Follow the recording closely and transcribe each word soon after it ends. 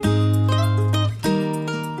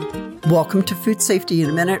Welcome to Food Safety in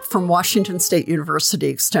a Minute from Washington State University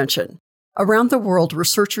Extension. Around the world,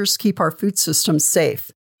 researchers keep our food systems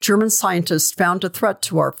safe. German scientists found a threat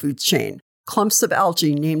to our food chain. Clumps of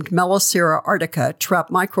algae named Melocera arctica trap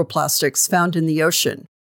microplastics found in the ocean.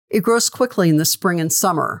 It grows quickly in the spring and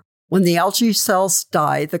summer. When the algae cells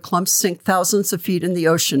die, the clumps sink thousands of feet in the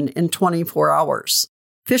ocean in 24 hours.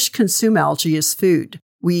 Fish consume algae as food.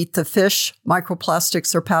 We eat the fish.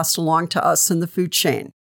 Microplastics are passed along to us in the food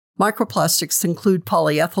chain. Microplastics include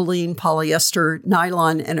polyethylene, polyester,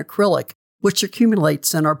 nylon, and acrylic, which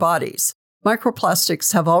accumulates in our bodies.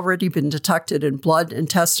 Microplastics have already been detected in blood,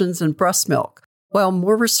 intestines, and breast milk. While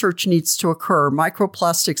more research needs to occur,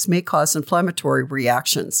 microplastics may cause inflammatory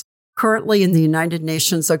reactions. Currently in the United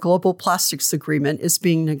Nations, a global plastics agreement is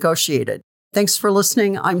being negotiated. Thanks for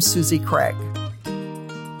listening. I'm Susie Craig.